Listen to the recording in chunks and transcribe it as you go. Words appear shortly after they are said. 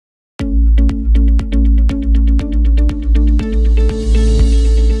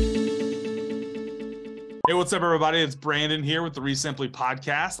what's up, everybody? It's Brandon here with the REsimpli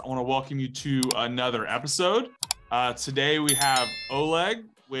podcast. I want to welcome you to another episode. Today we have Oleg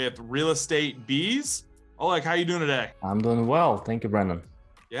with Real Estate Bees. Oleg, how you doing today? I'm doing well. Thank you, Brandon.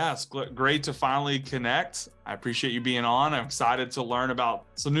 Yeah, it's great to finally connect. I appreciate you being on. I'm excited to learn about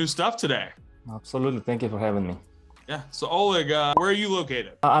some new stuff today. Absolutely. Thank you for having me. Yeah. So Oleg, where are you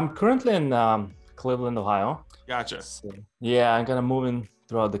located? I'm currently in Cleveland, Ohio. Gotcha. So, yeah, I'm kind of moving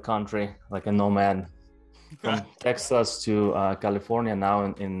throughout the country like a nomad from Texas to California, now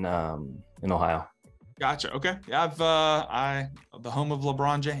in Ohio. Gotcha. Okay. Yeah, the home of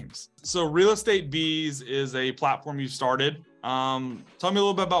LeBron James. So Real Estate Bees is a platform you started. Tell me a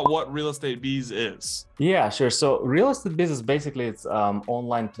little bit about what Real Estate Bees is. Yeah, sure. So Real Estate Bees is basically it's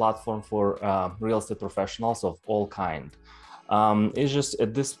online platform for real estate professionals of all kind. It's just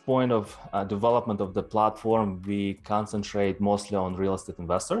at this point of development of the platform, we concentrate mostly on real estate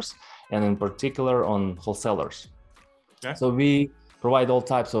investors and in particular on wholesalers. Okay. So we provide all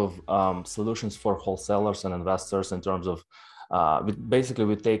types of solutions for wholesalers and investors in terms of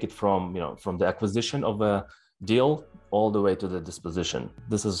we take it from the acquisition of a deal all the way to the disposition.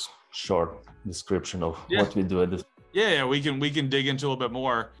 This is short description of what we do at this. Yeah, we can dig into a little bit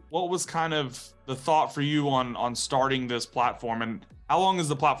more. What was kind of the thought for you on starting this platform, and how long has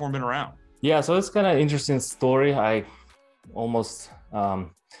the platform been around? Yeah, so it's kind of interesting story. I almost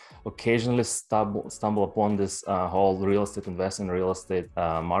occasionally stumble upon this whole real estate investing, real estate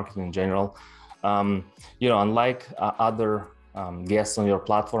marketing in general. Unlike other guests on your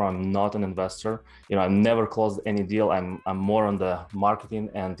platform, I'm not an investor. I've never closed any deal. I'm more on the marketing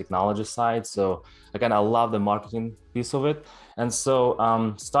and technology side. So again, I love the marketing piece of it. And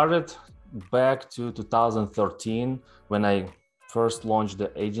so started back to 2013 when I first launched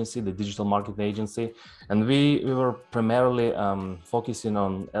the agency, the digital marketing agency. And we were primarily focusing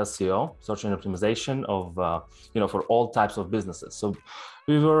on SEO, search engine optimization for all types of businesses. So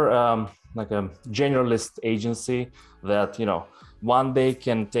we were like a generalist agency that, one day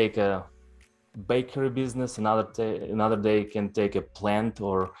can take a bakery business, another day can take a plant,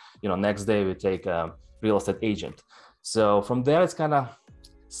 or, next day we take a real estate agent. So from there, it's kind of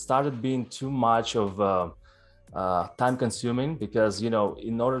started being too much of time consuming because, in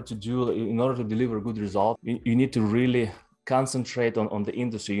order to deliver good result, you need to really concentrate on the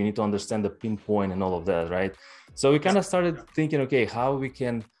industry. You need to understand the pinpoint and all of that, right? So we kind of started thinking, okay, how we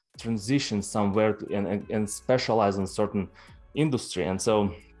can transition somewhere and specialize in certain industry. And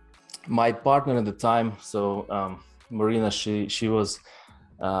so my partner at the time, Marina, she was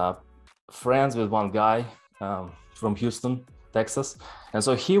friends with one guy from Houston, Texas. And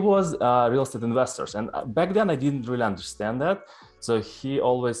so he was real estate investors. And back then I didn't really understand that. So he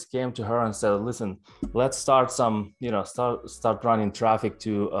always came to her and said, listen, let's start start running traffic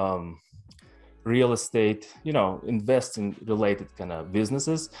to real estate, investing related kind of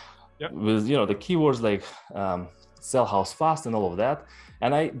businesses. Yep. With, the keywords like sell house fast and all of that.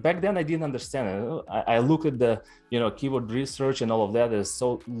 And back then I didn't understand it. I look at the, keyword research and all of that is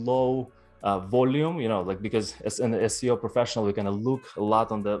so low volume, because as an SEO professional, we kind of look a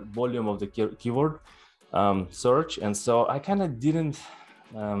lot on the volume of the keyword search. And so I kind of didn't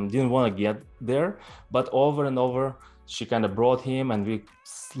want to get there, but over and over, she kind of brought him and we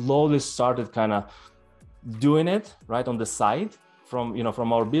slowly started kind of doing it right on the side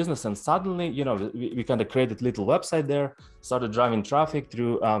from our business. And suddenly, we kind of created a little website there, started driving traffic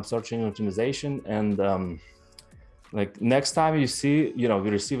through search engine optimization. And like next time you see, we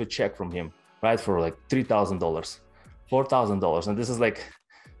receive a check from him, right? For like $3,000, $4,000. And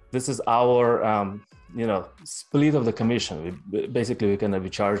this is our, split of the commission. We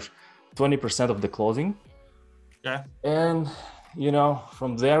charge 20% of the closing. Yeah. And,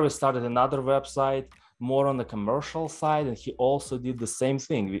 from there we started another website, more on the commercial side. And he also did the same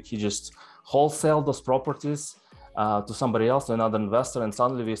thing. He just wholesaled those properties to somebody else, to another investor. And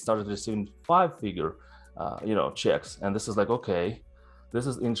suddenly we started receiving 5-figure checks. And this is like, okay, this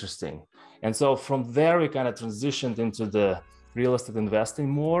is interesting. And so from there, we kind of transitioned into the real estate investing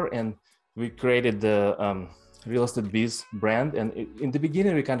more. And we created the Real Estate Bees brand. And in the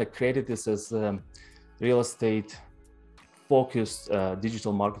beginning, we kind of created this as real estate focused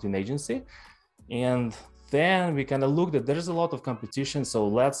digital marketing agency. And then we kind of looked at there's a lot of competition. So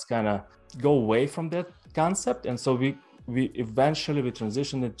let's kind of go away from that concept. And so we eventually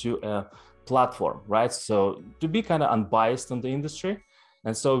transitioned it to a platform, right? So to be kind of unbiased on the industry.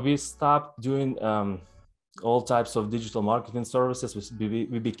 And so we stopped doing all types of digital marketing services.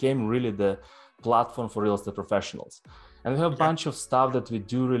 We became really the platform for real estate professionals. And we have a bunch of stuff that we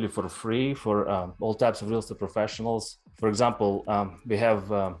do really for free for all types of real estate professionals. For example, we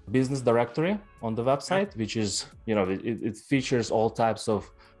have a business directory on the website, which is, it features all types of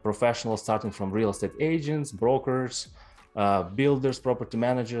professionals, starting from real estate agents, brokers, builders, property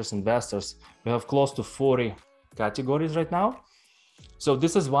managers, investors. We have close to 40 categories right now. So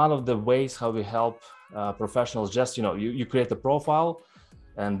this is one of the ways how we help professionals. Just, you create a profile,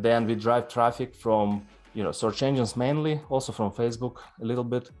 and then we drive traffic from, search engines mainly, also from Facebook a little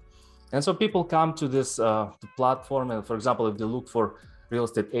bit. And so people come to this platform, and for example, if they look for real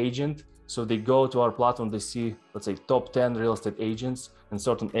estate agent, so they go to our platform, they see, let's say, top 10 real estate agents in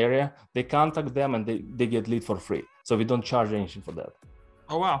certain area, they contact them and they get lead for free. So we don't charge anything for that.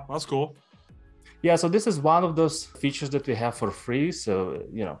 Oh, wow. That's cool. Yeah, so this is one of those features that we have for free. So,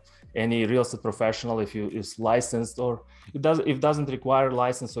 any real estate professional, if you is licensed, or it doesn't require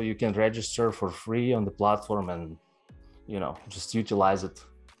license, so you can register for free on the platform and, just utilize it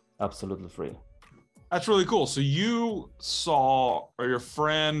absolutely free. That's really cool. So you saw, or your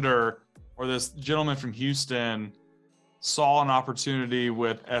friend or this gentleman from Houston saw an opportunity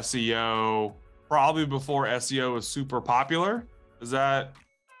with SEO probably before SEO was super popular. Is that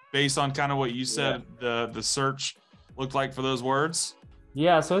based on kind of what you said, the search looked like for those words?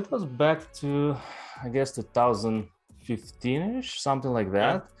 Yeah, so it was back to, I guess, 2015-ish, something like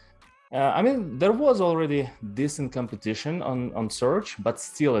that. There was already decent competition on search, but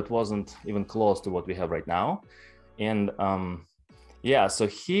still it wasn't even close to what we have right now. And so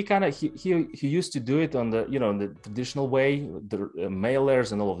he used to do it on the, the traditional way, the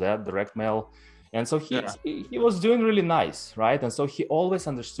mailers and all of that, direct mail. And so he was doing really nice, right? And so he always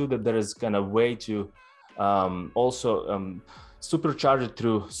understood that there is kind of way to also supercharge it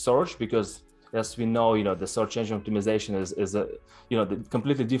through search, because as we know, the search engine optimization is a, the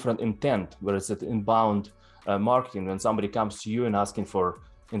completely different intent, where it's at inbound marketing when somebody comes to you and asking for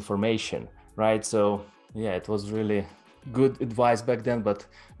information, right? So yeah, it was really good advice back then, but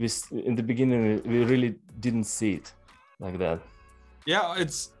in the beginning we really didn't see it like that. Yeah, it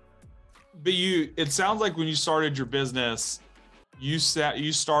sounds like when you started your business, you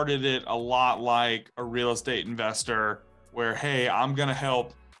started it a lot like a real estate investor, where, hey, I'm gonna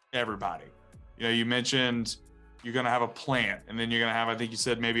help everybody. You mentioned you're going to have a plant, and then you're going to have, I think you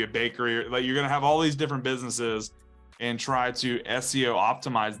said maybe a bakery, like you're going to have all these different businesses and try to SEO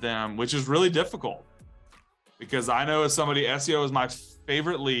optimize them, which is really difficult, because I know as somebody, SEO is my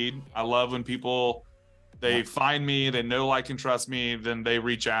favorite lead. I love when people, they find me, they know, like, and trust me, then they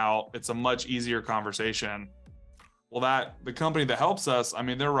reach out. It's a much easier conversation. Well, the company that helps us,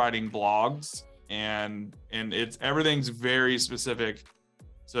 they're writing blogs, and everything's very specific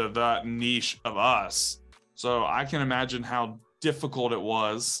to that niche of us. So I can imagine how difficult it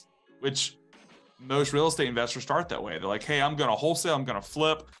was, which most real estate investors start that way. They're like, hey, I'm going to wholesale, I'm going to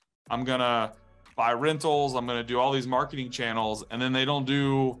flip, I'm going to buy rentals, I'm going to do all these marketing channels. And then they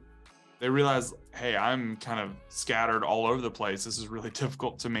realize, hey, I'm kind of scattered all over the place. This is really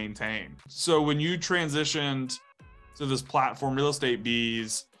difficult to maintain. So when you transitioned to this platform, Real Estate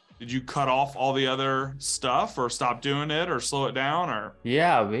Bees, did you cut off all the other stuff, or stop doing it, or slow it down, or?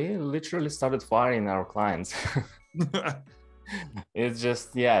 Yeah, we literally started firing our clients. It's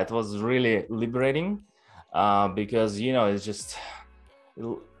just, it was really liberating, because, it's just,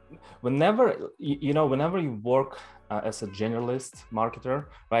 whenever you work as a generalist marketer,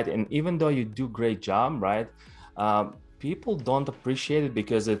 right? And even though you do great job, right? People don't appreciate it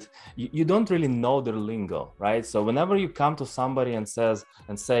because you don't really know their lingo, right? So whenever you come to somebody and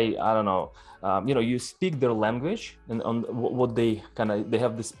say, I don't know, you speak their language, and on what they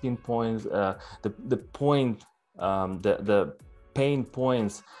have this pinpoint, the pain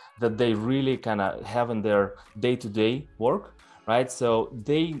points that they really kind of have in their day-to-day work, right? So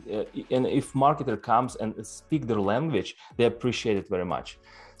and if marketer comes and speak their language, they appreciate it very much.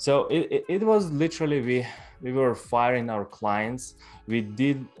 So it was literally, we were firing our clients. We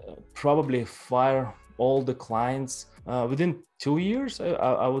did probably fire all the clients within 2 years,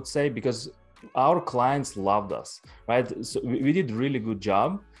 I would say, because our clients loved us, right? So we did really good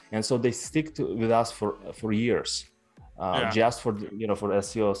job, and so they stick with us for years, just for for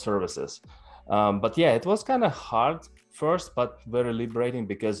SEO services. But yeah, it was kind of hard first, but very liberating,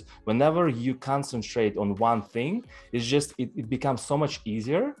 because whenever you concentrate on one thing, it becomes so much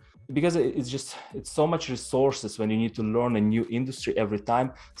easier, because it's so much resources when you need to learn a new industry every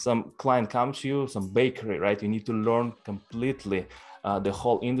time some client comes to you, some bakery, right? You need to learn completely the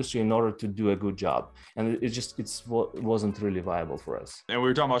whole industry in order to do a good job, and it wasn't really viable for us. And we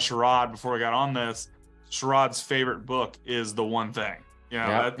were talking about Sherrod before we got on this. Sherrod's favorite book is The One Thing.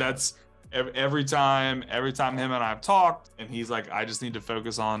 That's every time him and I have talked, and he's like, I just need to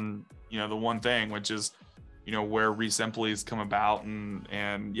focus on, the one thing, which is, where REsimpli has come about,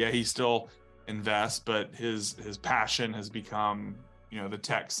 and yeah, he still invests, but his passion has become, the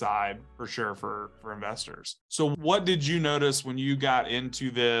tech side for sure for investors. So what did you notice when you got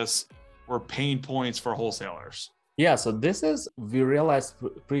into this were pain points for wholesalers? Yeah, so we realized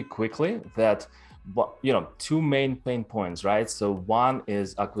pretty quickly that, two main pain points, right? So one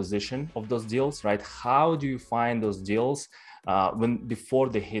is acquisition of those deals, right? How do you find those deals before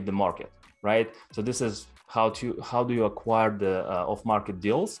they hit the market, right? So this is how do you acquire the off-market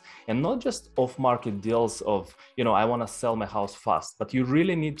deals, and not just off-market deals of, I want to sell my house fast, but you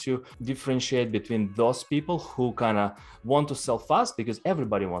really need to differentiate between those people who kind of want to sell fast because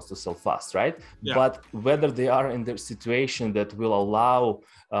everybody wants to sell fast, right? Yeah. But whether they are in the situation that will allow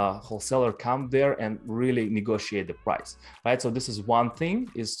wholesaler come there and really negotiate the price, right? So this is one thing,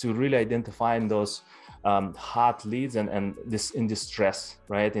 is to really identify those hot leads and this in distress,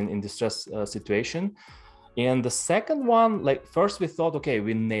 right? In distress situation. And the second one, like first we thought, okay,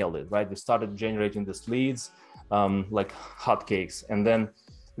 we nailed it, right? We started generating these leads like hotcakes. And then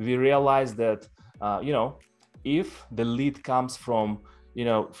we realized that, if the lead comes from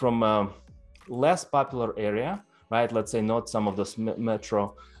a less popular area, right? Let's say not some of those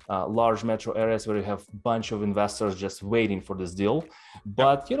large metro areas where you have a bunch of investors just waiting for this deal,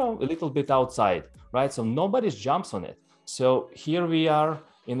 but, a little bit outside, right? So nobody jumps on it. So here we are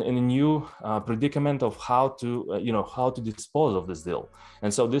in a new predicament of how to dispose of this deal.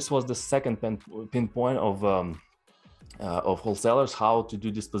 And so this was the second pinpoint of wholesalers, how to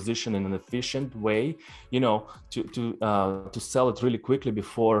do disposition in an efficient way, to sell it really quickly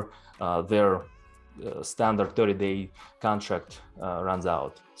before their standard 30-day contract runs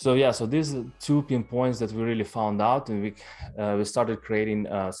out. So yeah, so these are two pinpoints that we really found out, and we started creating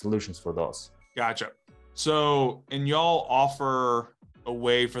solutions for those. Gotcha. So, and y'all offer a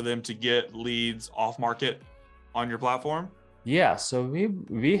way for them to get leads off market on your platform? Yeah, so we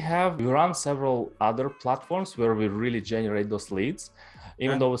run several other platforms where we really generate those leads,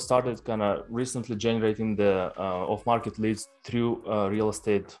 even though we started kind of recently generating the off-market leads through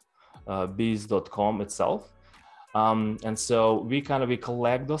realestatebiz.com itself. And so we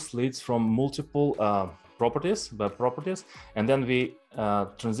collect those leads from multiple properties, and then we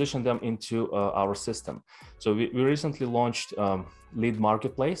transition them into our system. So we recently launched lead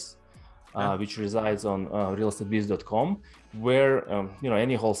marketplace, which resides on realestatebiz.com, where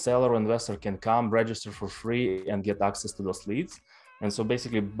any wholesaler or investor can come, register for free, and get access to those leads, and so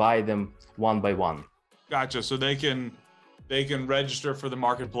basically buy them one by one. Gotcha. So they can register for the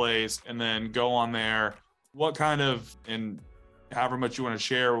marketplace and then go on there. What kind of, and however much you want to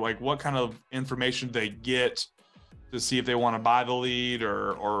share, like what kind of information they get to see if they want to buy the lead,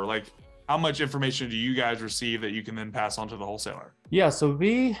 or like how much information do you guys receive that you can then pass on to the wholesaler? Yeah, so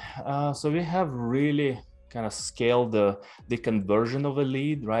we have really kind of scaled the conversion of a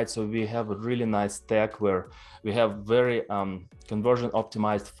lead, right? So we have a really nice tech where we have very conversion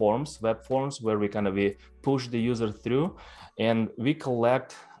optimized web forms, where we push the user through, and we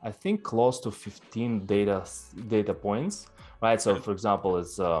collect, I think, close to 15 data points, right? So for example,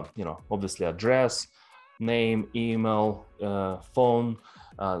 it's obviously address, name, email, phone,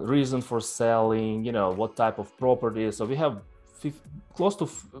 reason for selling, what type of property. So we have close to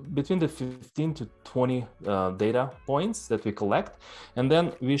between the 15 to 20 data points that we collect, and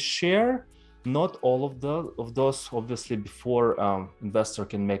then we share not all of those obviously before investor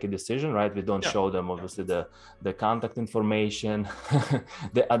can make a decision, right? We don't show them obviously the contact information,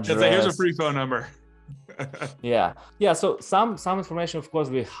 the address. Here's a free phone number. Yeah. So some information, of course,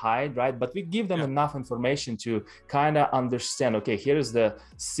 we hide, right? But we give them enough information to kind of understand, okay, here's the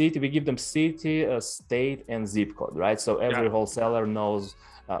city. We give them city, state, and zip code, right? So every wholesaler knows,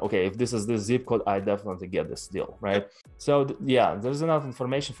 okay, if this is the zip code, I definitely get this deal, right? So there's enough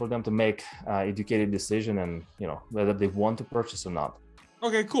information for them to make educated decision, and whether they want to purchase or not.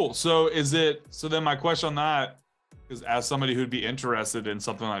 Okay, cool. So then my question on that is, as somebody who'd be interested in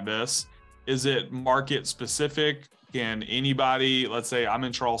something like this, is it market specific? Can anybody, let's say I'm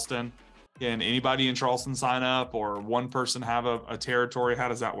in Charleston, can anybody in Charleston sign up, or one person have a territory? How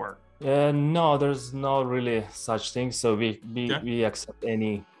does that work? No, there's no really such thing. So we accept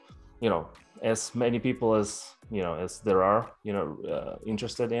any, as many people as there are,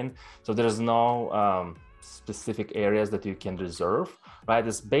 interested in. So there's no specific areas that you can reserve, right?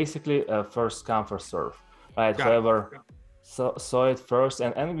 It's basically a first come, first serve, right? However, saw it first,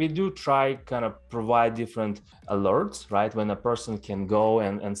 and we do try kind of provide different alerts, right? When a person can go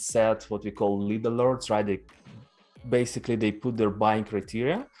and set what we call lead alerts, right? They put their buying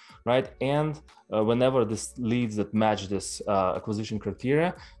criteria, right? And whenever this leads that match this acquisition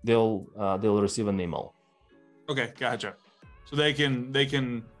criteria, they'll receive an email. Okay, gotcha. So they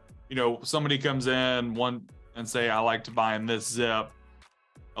can, somebody comes in and say, I like to buy in this zip.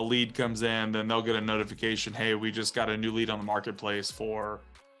 A lead comes in, then they'll get a notification, hey, we just got a new lead on the marketplace for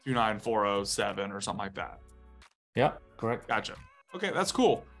 29407 or something like that. Yeah, correct. Gotcha. Okay, that's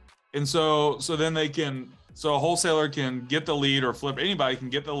cool. And so then so a wholesaler can get the lead, or anybody can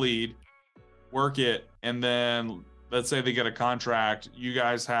get the lead, work it, and then let's say they get a contract. You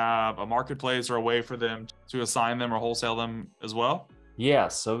guys have a marketplace or a way for them to assign them or wholesale them as well? Yeah,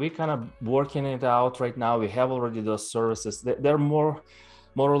 so we kind of working it out right now. We have already those services. They're more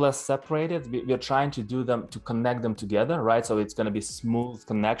or less separated. We're trying to do them, to connect them together, right? So it's going to be smooth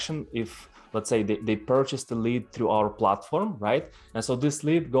connection if, let's say, they purchase the lead through our platform, right? And so this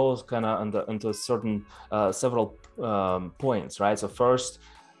lead goes kind of into certain several points, right? So first,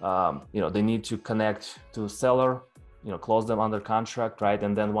 they need to connect to seller, close them under contract, right?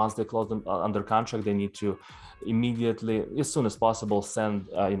 And then once they close them under contract, they need to immediately, as soon as possible, send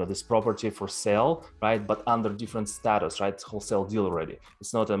this property for sale, right? But under different status, right? It's wholesale deal already.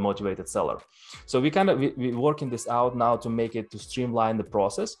 It's not a motivated seller. So we're working this out now to streamline the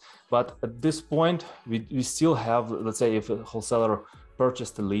process. But at this point, we still have, let's say, if a wholesaler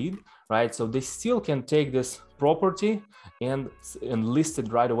purchased a lead, right? So they still can take this property and list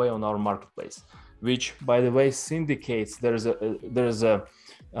it right away on our marketplace, which, by the way, syndicates. There's a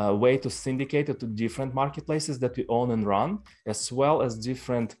way to syndicate it to different marketplaces that we own and run, as well as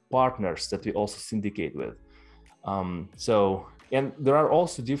different partners that we also syndicate with. And there are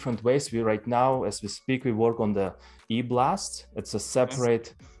also different ways. Right now, as we speak, we work on the eBlast. It's a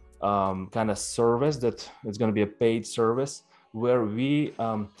separate kind of service that it's going to be a paid service where we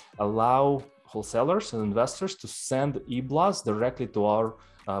allow wholesalers and investors to send eBlast directly to our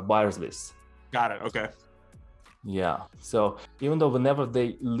buyers list. Got it. Okay. Yeah. So even though whenever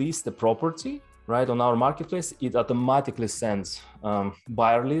they list the property, right, on our marketplace, it automatically sends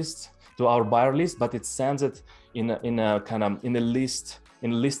buyer list to our buyer list, but it sends it in a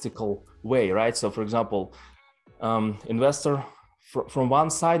listicle way, right? So for example, investor from one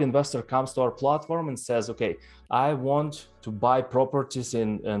side, investor comes to our platform and says, okay, I want to buy properties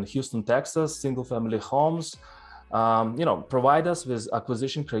in Houston, Texas, single family homes. Provide us with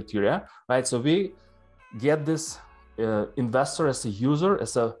acquisition criteria, right? So we get this investor as a user,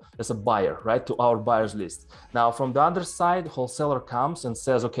 as a buyer, right, to our buyers list. Now, from the other side, wholesaler comes and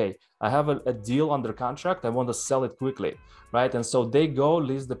says, okay, I have a deal under contract. I want to sell it quickly, right? And so they go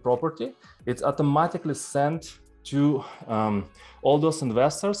list the property. It's automatically sent to all those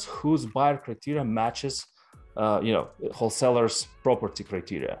investors whose buyer criteria matches, wholesaler's property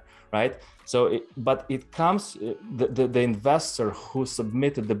criteria, right? So, but it comes, the investor who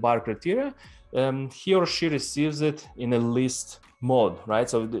submitted the buyer criteria, he or she receives it in a list mode, right?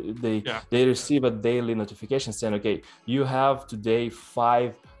 So they receive a daily notification saying, okay, you have today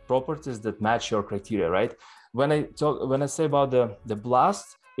 5 properties that match your criteria, right? When I say about the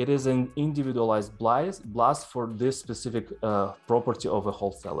blast, it is an individualized blast for this specific property of a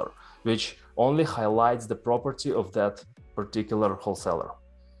wholesaler, which only highlights the property of that particular wholesaler.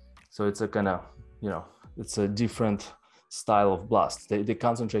 So it's a kind of, it's a different style of blast. They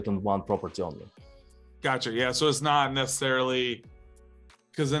concentrate on one property only. Gotcha. Yeah. So it's not necessarily,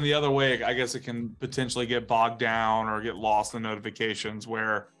 because then the other way, I guess it can potentially get bogged down or get lost in notifications,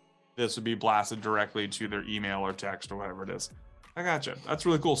 where this would be blasted directly to their email or text or whatever it is. I gotcha. That's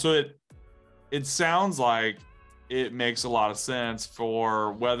really cool. So it sounds like it makes a lot of sense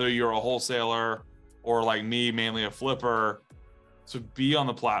for whether you're a wholesaler or like me, mainly a flipper, to be on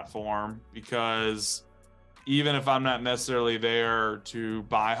the platform, because even if I'm not necessarily there to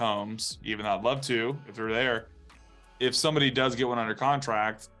buy homes, even though I'd love to, if they're there, if somebody does get one under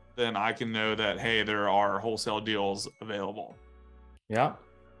contract, then I can know that, hey, there are wholesale deals available. Yeah,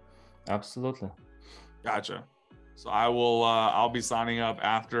 absolutely. Gotcha. So I will, I'll be signing up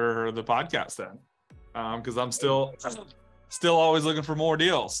after the podcast then, because I'm still always looking for more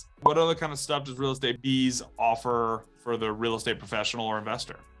deals. What other kind of stuff does Real Estate Bees offer for the real estate professional or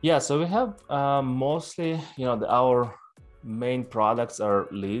investor? Yeah, so we have mostly, our main products are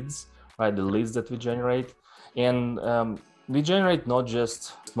leads, right? The leads that we generate. And we generate not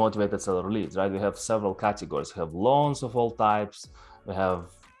just motivated seller leads, right? We have several categories. We have loans of all types. We have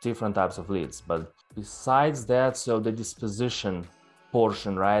different types of leads. But besides that, so the disposition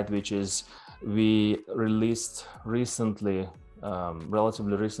portion, right, which is we released recently,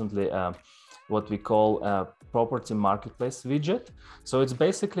 relatively recently, what we call a property marketplace widget. So it's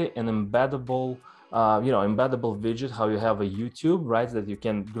basically an embeddable embeddable widget, how you have a YouTube, right? That you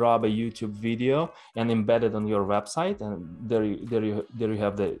can grab a YouTube video and embed it on your website, and there you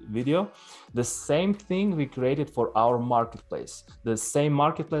have the video. The same thing we created for our marketplace, the same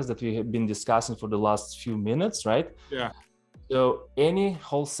marketplace that we have been discussing for the last few minutes, right? Yeah. So any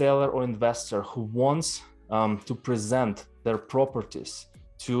wholesaler or investor who wants to present their properties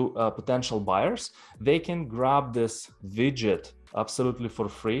to potential buyers, they can grab this widget absolutely for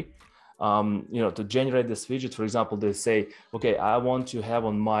free. To generate this widget, for example, they say, okay, I want to have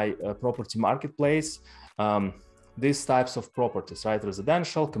on my property marketplace these types of properties, right?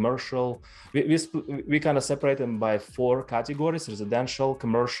 Residential, commercial. We kind of separate them by 4 categories: residential,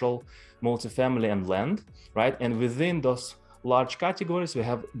 commercial, multifamily, and land, right? And within those large categories, we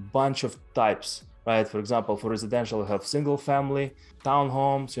have a bunch of types, right? For example, for residential, we have single family,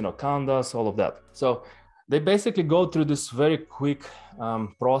 townhomes, condos, all of that. So they basically go through this very quick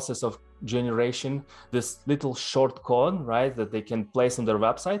process of generation, this little short code, right, that they can place on their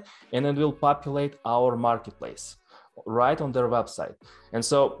website, and it will populate our marketplace right on their website. And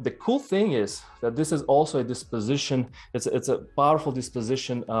so the cool thing is that this is also a disposition. It's a powerful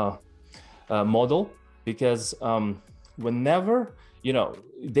disposition model, because whenever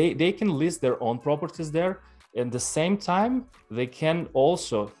they can list their own properties there. At the same time, they can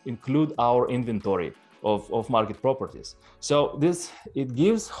also include our inventory of market properties. So it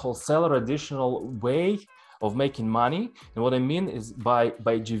gives wholesaler additional way of making money. And what I mean is by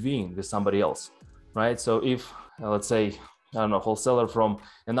GVing with somebody else, right? So if let's say, wholesaler from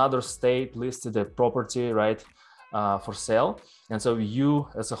another state listed a property, right, for sale, and so you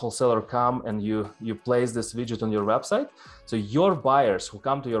as a wholesaler come and you place this widget on your website. So your buyers who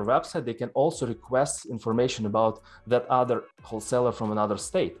come to your website, they can also request information about that other wholesaler from another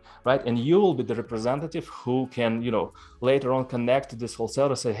state, right? And you will be the representative who can, later on connect to this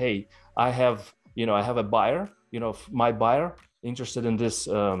wholesaler, say, hey, I have a buyer, my buyer interested in this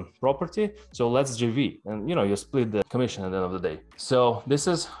property, so let's GV, and you split the commission at the end of the day. So this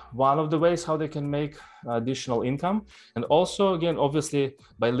is one of the ways how they can make additional income. And also, again, obviously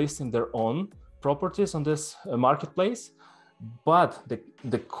by listing their own properties on this marketplace. But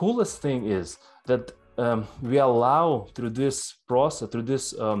the coolest thing is that we allow, through this process, through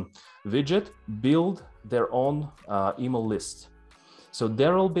this widget, build their own email list. So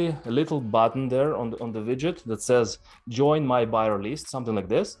there will be a little button there on the widget that says join my buyer list, something like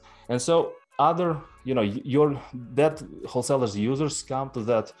this. And so other, that wholesalers users come to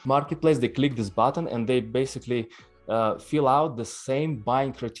that marketplace, they click this button and they basically fill out the same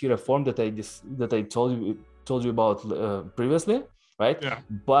buying criteria form that I told you about previously, right? Yeah.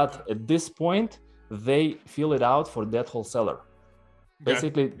 But at this point, they fill it out for that wholesaler. Okay.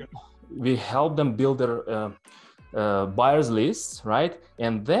 Basically, we help them build their buyers lists, right?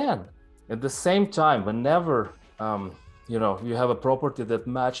 And then at the same time, whenever you have a property that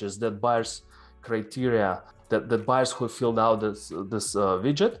matches that buyer's criteria, that buyers who filled out this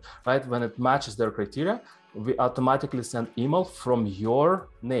widget, right? When it matches their criteria, we automatically send email from your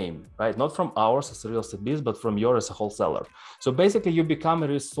name, right? Not from ours as a real estate biz, but from yours as a wholesaler. So basically, you become a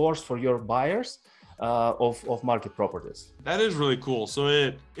resource for your buyers of market properties. That is really cool. So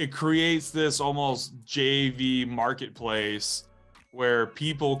it creates this almost JV marketplace where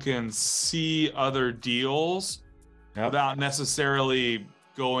people can see other deals without necessarily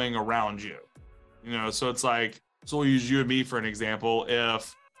going around you. So it's like, so we'll use you and me for an example.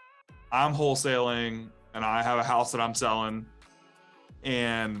 If I'm wholesaling and I have a house that I'm selling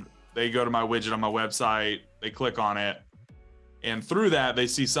and they go to my widget on my website, they click on it, and through that, they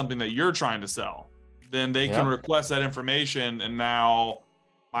see something that you're trying to sell. Then they can request that information, and now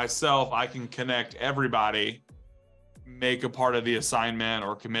myself, I can connect everybody, make a part of the assignment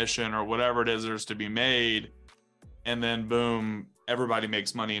or commission or whatever it is there's to be made, and then boom, everybody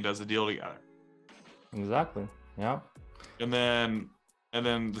makes money and does a deal together. Exactly. Yeah. And then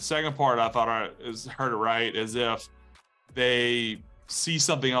the second part, I thought I heard it right, is if they see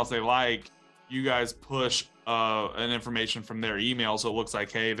something else they like, you guys push an information from their email, so it looks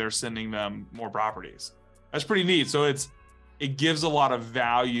like, hey, they're sending them more properties. That's pretty neat. So it gives a lot of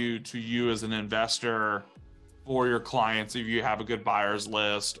value to you as an investor for your clients if you have a good buyers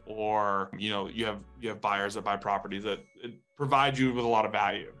list, or you have buyers that buy properties, that it provides you with a lot of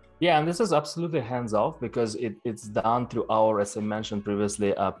value. Yeah, and this is absolutely hands-off because it's done through our, as I mentioned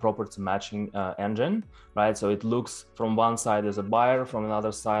previously, property matching engine, right? So it looks from one side as a buyer, from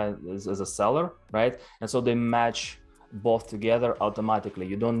another side as a seller, right? And so they match both together automatically.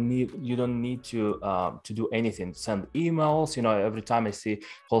 You don't need to do anything. Send emails. Every time I see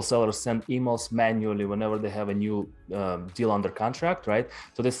wholesalers send emails manually whenever they have a new deal under contract, right?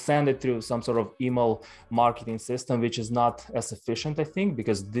 So they send it through some sort of email marketing system, which is not as efficient, I think,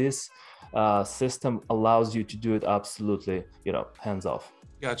 because this system allows you to do it absolutely, hands off.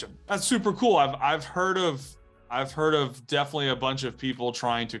 Gotcha. That's super cool. I've heard of definitely a bunch of people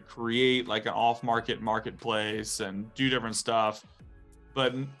trying to create like an off-market marketplace and do different stuff,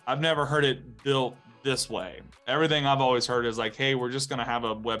 but I've never heard it built this way. Everything I've always heard is like, hey, we're just going to have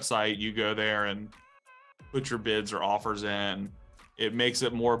a website. You go there and put your bids or offers in. It makes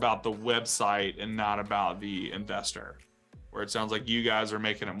it more about the website and not about the investor, where it sounds like you guys are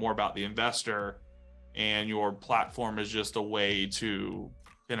making it more about the investor and your platform is just a way to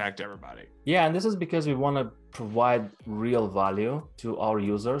connect everybody. Yeah, and this is because we want to provide real value to our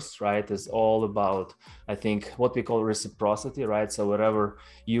users, right? It's all about, I think, what we call reciprocity, right? So wherever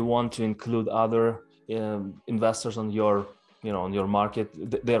you want to include other investors on your on your market,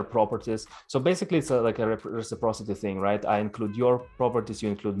 their properties. So basically it's like a reciprocity thing, right? I include your properties, you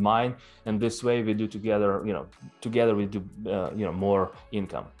include mine, and this way we do together, together we do more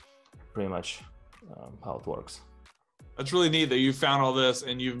income, pretty much how it works. That's really neat that you found all this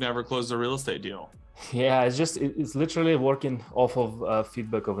and you've never closed a real estate deal. Yeah, it's literally working off of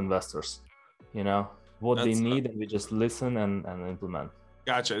feedback of investors, what they need, and we just listen and implement.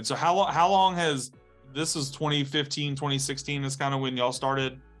 Gotcha. And so how long has, this is 2015, 2016 is kind of when y'all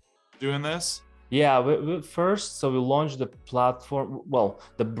started doing this? Yeah, we first, so we launched the platform. Well,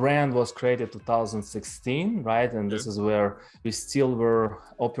 the brand was created 2016, right? And this is where we still were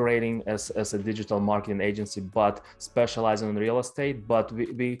operating as a digital marketing agency, but specializing in real estate. But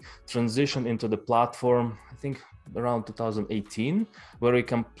we transitioned into the platform, I think around 2018, where we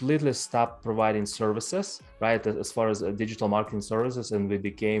completely stopped providing services, right? As far as digital marketing services, and we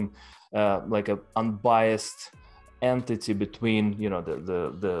became like an unbiased entity between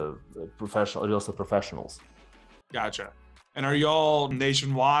the professional real estate professionals. Gotcha. And are y'all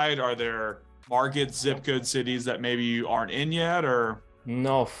nationwide? Are there markets, zip code, cities that maybe you aren't in yet, or?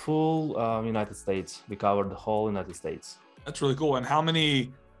 No, full United States. We covered the whole United States. That's really cool. And how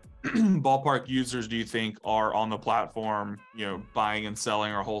many ballpark users do you think are on the platform, buying and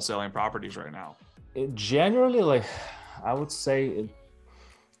selling or wholesaling properties right now? Generally, like I would say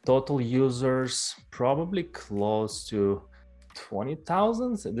total users probably close to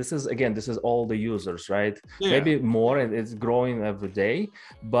 20,000. This is all the users, right? Yeah. Maybe more, and it's growing every day.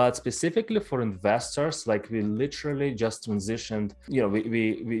 But specifically for investors, like we literally just transitioned,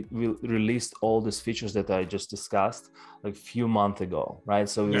 we released all these features that I just discussed like a few months ago, right?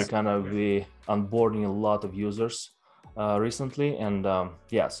 So we we onboarding a lot of users recently, and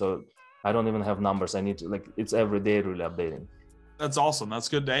so I don't even have numbers. I need to, like, it's every day really updating. That's awesome. That's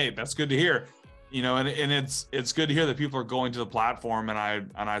good to, hey, that's good to hear. And it's good to hear that people are going to the platform, and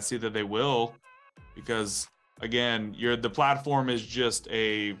I see that they will, because again, the platform is just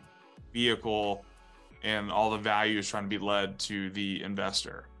a vehicle, and all the value is trying to be led to the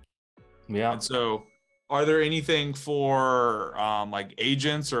investor. Yeah. And so, are there anything for like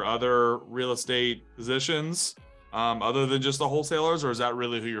agents or other real estate positions other than just the wholesalers, or is that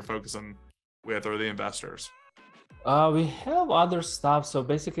really who you're focusing with, or the investors? We have other stuff. So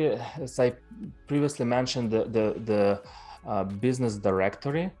basically, as I previously mentioned, the business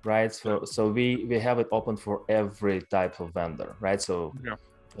directory, right? So we have it open for every type of vendor, right? So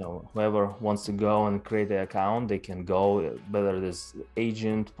whoever wants to go and create an account, they can go, whether it is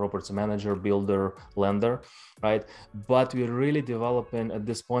agent, property manager, builder, lender, right? But we're really developing, at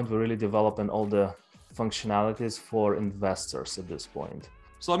this point, all the functionalities for investors at this point.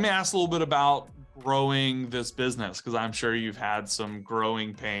 So let me ask a little bit about growing this business, because I'm sure you've had some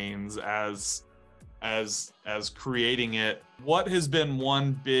growing pains as creating it. What has been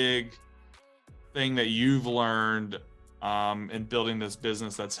one big thing that you've learned in building this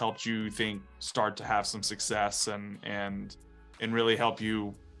business that's helped you start to have some success and really help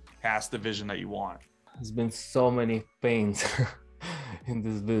you cast the vision that you want? There's been so many pains in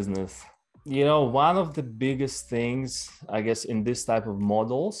this business. One of the biggest things, I guess, in this type of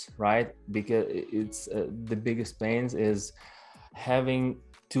models, right? Because it's the biggest pains is having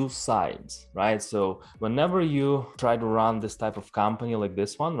two sides, right? So whenever you try to run this type of company like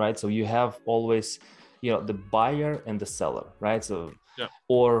this one, right? So you have always, the buyer and the seller, right? So,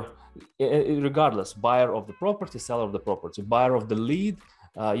 or regardless, buyer of the property, seller of the property, buyer of the lead,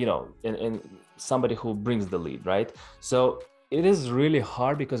 and somebody who brings the lead, right? So it is really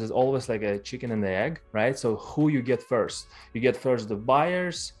hard because it's always like a chicken and the egg, right? So who you get first? You get first the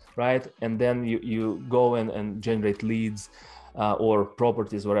buyers, right? And then you go in and generate leads or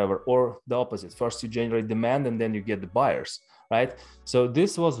properties, whatever, or the opposite. First you generate demand and then you get the buyers, right? So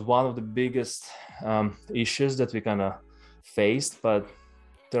this was one of the biggest issues that we kind of faced, but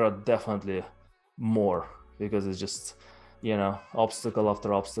there are definitely more, because it's just, obstacle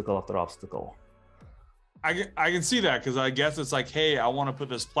after obstacle after obstacle. I can see that, because I guess it's like, hey, I want to put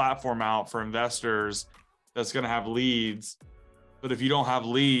this platform out for investors that's going to have leads. But if you don't have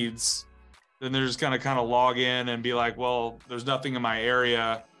leads, then they're just going to kind of log in and be like, well, there's nothing in my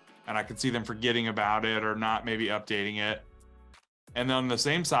area. And I can see them forgetting about it or not maybe updating it. And then on the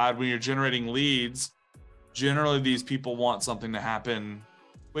same side, when you're generating leads, generally these people want something to happen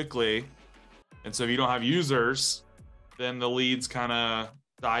quickly. And so if you don't have users, then the leads kind of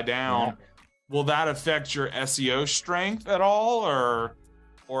die down. Yeah. Will that affect your SEO strength at all?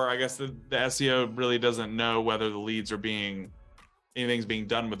 Or I guess the SEO really doesn't know whether the leads are anything's being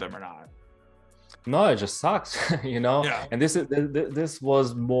done with them or not. No, it just sucks, Yeah. And this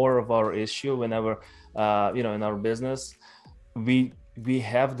was more of our issue whenever, in our business, we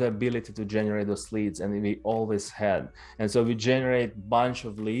have the ability to generate those leads, and we always had. And so we generate a bunch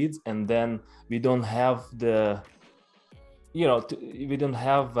of leads, and then we don't have we don't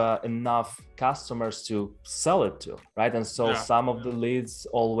have enough customers to sell it to, right? And so some of the leads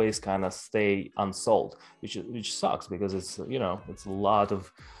always kind of stay unsold, which sucks, because it's it's a lot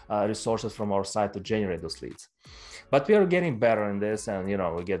of resources from our side to generate those leads. But we are getting better in this, and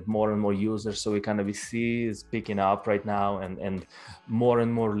we get more and more users, so we see is picking up right now, and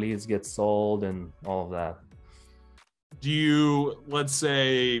more leads get sold and all of that. Let's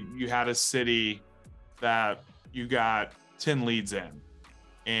say you had a city that you got 10 leads in,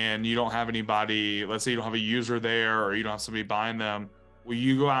 and you don't have anybody, let's say you don't have a user there, or you don't have somebody buying them. Will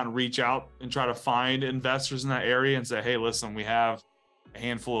you go out and reach out and try to find investors in that area and say, hey, listen, we have a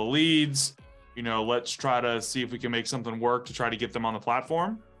handful of leads, let's try to see if we can make something work to try to get them on the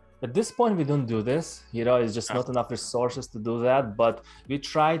platform? At this point, we don't do this, it's just not enough resources to do that, but we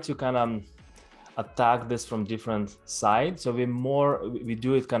try to kind of attack this from different sides. So we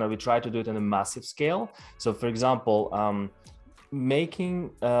do it we try to do it on a massive scale. So for example,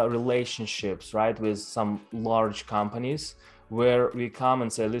 making relationships, right, with some large companies, where we come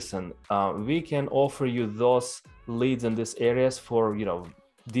and say, listen, we can offer you those leads in these areas for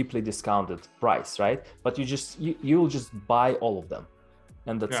deeply discounted price, right? But you'll just buy all of them,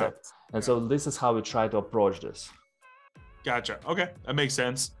 and that's it. And so this is how we try to approach this. Gotcha. Okay, that makes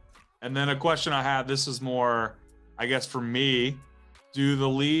sense. And then a question I had, this is more, I guess, for me, do the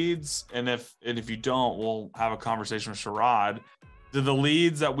leads, and if you don't, we'll have a conversation with Sharad. Do the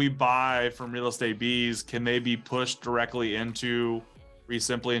leads that we buy from Real Estate Bees, can they be pushed directly into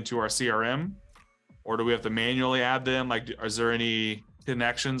REsimpli, into our CRM? Or do we have to manually add them? Like, is there any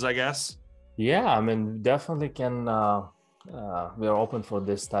connections, I guess? Yeah, definitely can. We are open for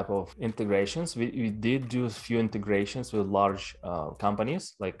this type of integrations. We did do a few integrations with large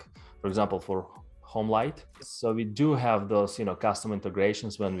companies, like, for example, for Home Light. So we do have those, custom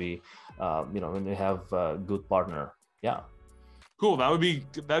integrations when we have a good partner. Yeah. Cool.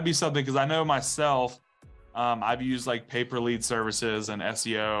 That'd be something, because I know myself, I've used like pay per lead services and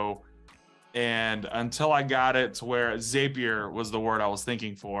SEO, and until I got it to where Zapier was the word I was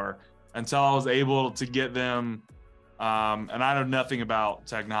thinking for, until I was able to get them. And I know nothing about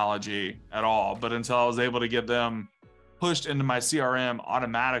technology at all, but until I was able to get them pushed into my CRM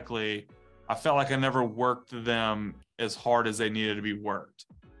automatically, I felt like I never worked them as hard as they needed to be worked.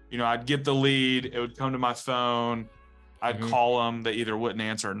 I'd get the lead, it would come to my phone, I'd call them, they either wouldn't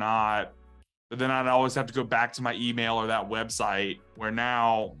answer or not, but then I'd always have to go back to my email or that website, where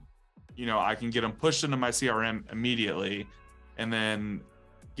now, I can get them pushed into my CRM immediately, and then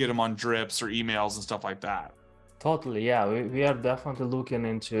get them on drips or emails and stuff like that. Totally, yeah. We are definitely looking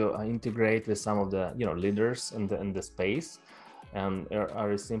into integrate with some of the leaders in the space, and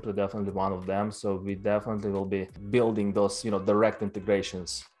REsimpli definitely one of them. So we definitely will be building those direct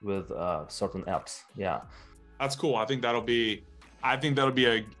integrations with certain apps. Yeah, that's cool. I think that'll be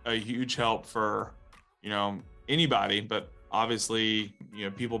a huge help for anybody, but obviously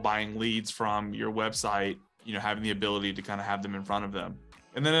people buying leads from your website, having the ability to kind of have them in front of them,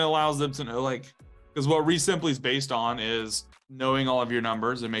 and then it allows them to know, like. Because what REsimpli is based on is knowing all of your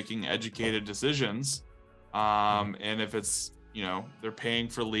numbers and making educated decisions. And if it's, they're paying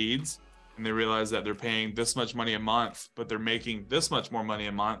for leads and they realize that they're paying this much money a month, but they're making this much more money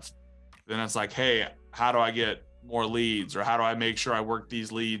a month, then it's like, hey, how do I get more leads? Or how do I make sure I work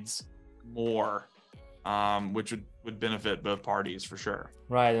these leads more? Which would benefit both parties for sure.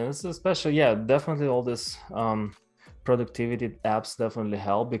 Right. And it's especially, definitely all this productivity apps definitely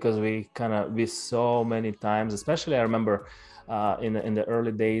help, because we so many times, especially I remember in the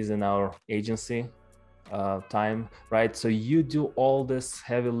early days in our agency time, right? So you do all this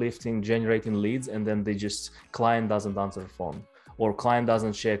heavy lifting, generating leads, and then client doesn't answer the phone, or client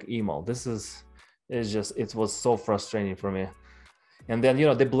doesn't check email. It was so frustrating for me. And then,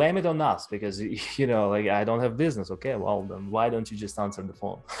 they blame it on us because, like, I don't have business. Okay, well, then why don't you just answer the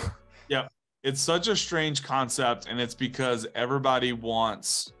phone? Yeah. It's such a strange concept, and it's because everybody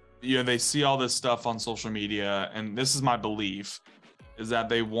wants, they see all this stuff on social media, and this is my belief, is that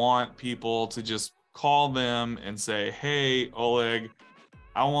they want people to just call them and say, hey, Oleg,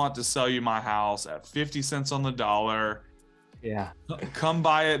 I want to sell you my house at 50 cents on the dollar. Yeah. Come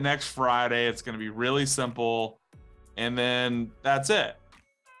buy it next Friday. It's going to be really simple. And then that's it.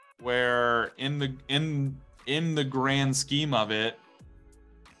 Where in the grand scheme of it,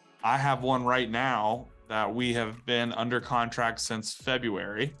 I have one right now that we have been under contract since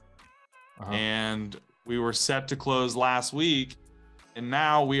February. And we were set to close last week. And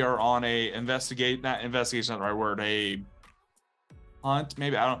now we are on a hunt,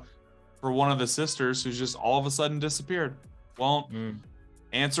 maybe, I don't, for one of the sisters who's just all of a sudden disappeared. Won't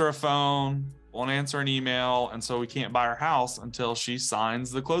answer a phone, won't answer an email. And so we can't buy her house until she signs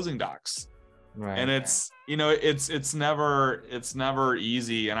the closing docs. Right. And it's, it's never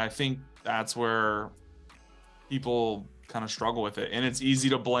easy. And I think that's where people kind of struggle with it. And it's easy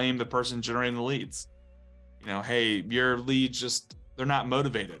to blame the person generating the leads. Hey, your leads they're not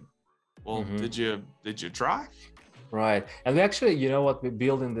motivated. Well, did you try? Right. And we actually, we're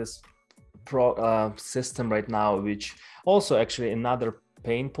building this system right now, which also actually another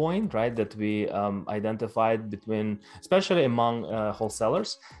pain point, right, that we identified especially among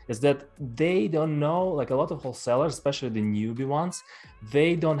wholesalers, is that they don't know, like a lot of wholesalers, especially the newbie ones,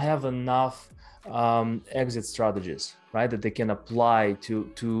 they don't have enough exit strategies, right, that they can apply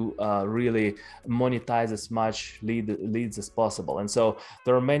to really monetize as much leads as possible. And so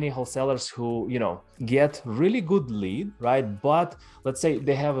there are many wholesalers who get really good lead, right, but let's say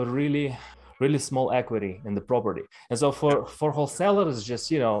they have a really small equity in the property. And so for wholesalers,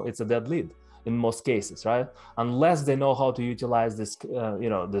 just it's a dead lead in most cases, right, unless they know how to utilize this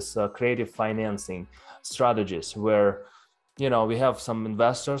creative financing strategies, where we have some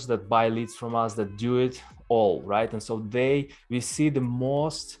investors that buy leads from us that do it all, right? And so we see the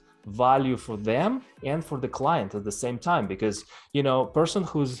most value for them and for the client at the same time, because person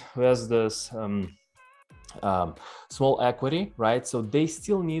who has this small equity, right, so they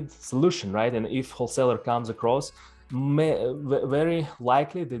still need solution, right? And if wholesaler comes across, very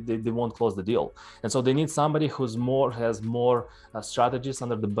likely they won't close the deal. And so they need somebody has more strategies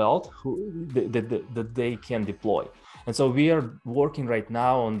under the belt that they can deploy. And so we are working right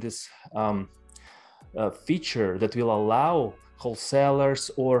now on this feature that will allow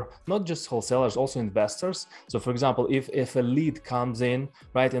wholesalers, or not just wholesalers, also investors. So for example, if a lead comes in,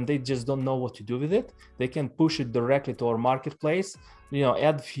 right, and they just don't know what to do with it, they can push it directly to our marketplace,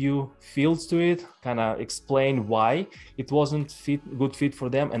 add few fields to it, kind of explain why it wasn't good fit for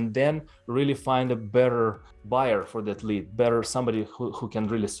them, and then really find a better buyer for that lead, somebody who can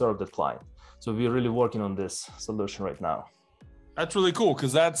really serve that client. So we're really working on this solution right now. That's really cool,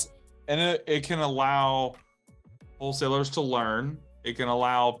 because it can allow wholesalers to learn. It can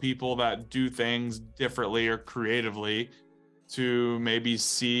allow people that do things differently or creatively to maybe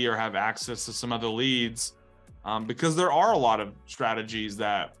see or have access to some other leads, because there are a lot of strategies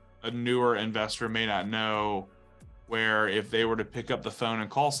that a newer investor may not know, where if they were to pick up the phone and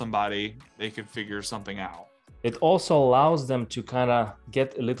call somebody, they could figure something out. It also allows them to kind of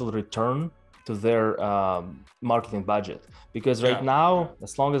get a little return to their marketing budget, because right now,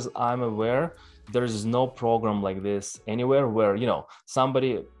 as long as I'm aware, there is no program like this anywhere where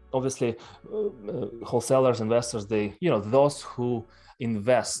somebody, obviously wholesalers, investors, they those who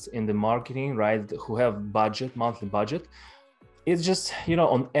invest in the marketing, right, who have monthly budget, it's just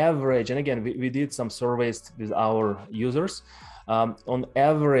on average, and again we did some surveys with our users, on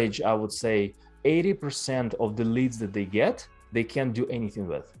average I would say 80% of the leads that they get, they can't do anything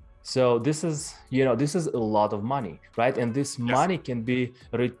with. So this is a lot of money, right? And this money can be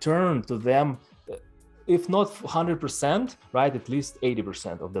returned to them, if not 100%, right, at least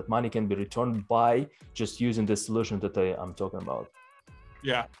 80% of that money can be returned by just using the solution that I'm talking about.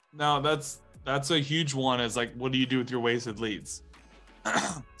 Yeah, no, that's a huge one, is like, what do you do with your wasted leads?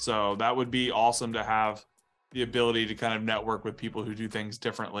 So that would be awesome to have the ability to kind of network with people who do things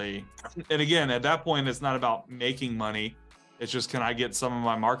differently. And again, at that point, it's not about making money. It's just, can I get some of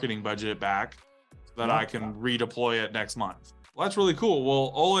my marketing budget back so that I can redeploy it next month? Well, that's really cool.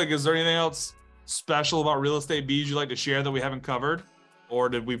 Well, Oleg, is there anything else special about Real Estate Bees you'd like to share that we haven't covered? Or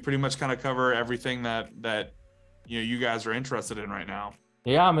did we pretty much kind of cover everything that you guys are interested in right now?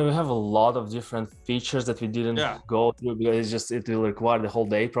 Yeah, I mean, we have a lot of different features that we didn't go through because it will require the whole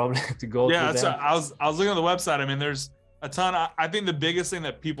day probably to go through them. I was looking at the website. I mean, there's a ton. I think the biggest thing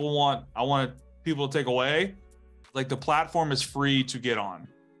that I want people to take away, like the platform is free to get on.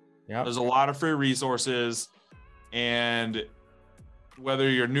 Yeah, there's a lot of free resources, and whether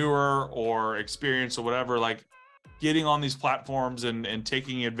you're newer or experienced or whatever, like getting on these platforms and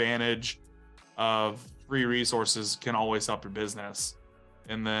taking advantage of free resources can always help your business.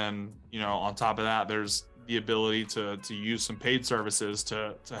 And then, on top of that, there's the ability to use some paid services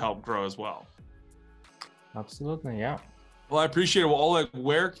to help grow as well. Absolutely. Yeah. Well, I appreciate it. Well, Oleg,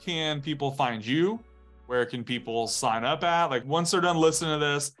 where can people find you? Where can people sign up at? Like once they're done listening to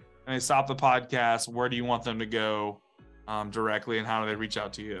this and they stop the podcast, where do you want them to go directly, and how do they reach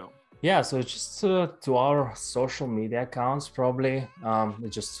out to you? Yeah, so it's just to our social media accounts, probably.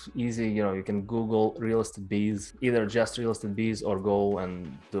 It's just easy, you can Google Real Estate Bees, either just Real Estate Bees or go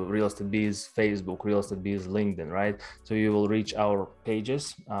and do Real Estate Bees Facebook, Real Estate Bees LinkedIn, right? So you will reach our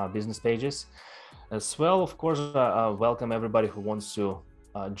pages, business pages. As well, of course, welcome everybody who wants to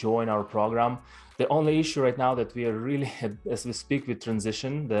join our program. The only issue right now that we are really, as we speak, we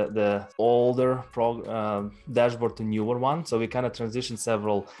transition the older dashboard to newer one. So we kind of transition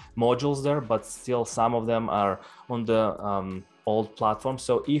several modules there, but still some of them are on the old platform.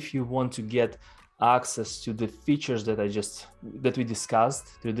 So if you want to get access to the features that we discussed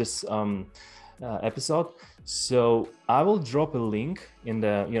through this episode, so I will drop a link in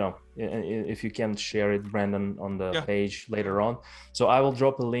the, if you can share it, Brandon, on the page later on. So I will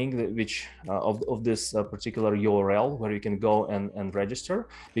drop a link which of this particular URL where you can go and register,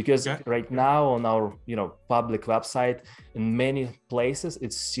 because right now on our public website, in many places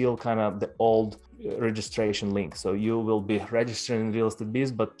it's still kind of the old registration link. So you will be registering Real Estate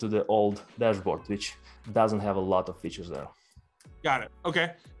Bees, but to the old dashboard, which doesn't have a lot of features there. Got it.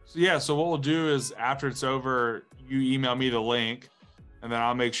 Okay. So what we'll do is after it's over, you email me the link, and then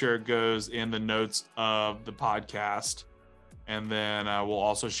I'll make sure it goes in the notes of the podcast. And then we'll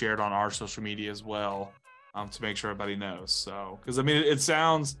also share it on our social media as well, to make sure everybody knows. So, because I mean, it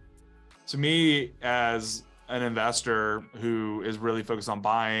sounds to me as an investor who is really focused on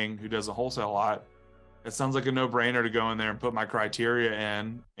buying, who doesn't wholesale a lot, it sounds like a no-brainer to go in there and put my criteria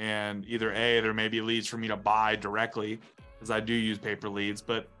in, and either there may be leads for me to buy directly, because I do use paper leads,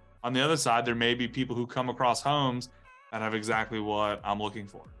 but on the other side, there may be people who come across homes that have exactly what I'm looking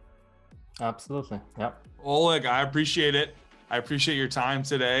for. Absolutely. Yeah. Oleg, I appreciate it. I appreciate your time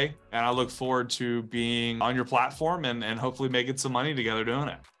today, and I look forward to being on your platform and hopefully making some money together doing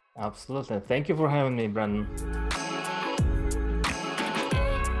it. Absolutely. Thank you for having me, Brandon.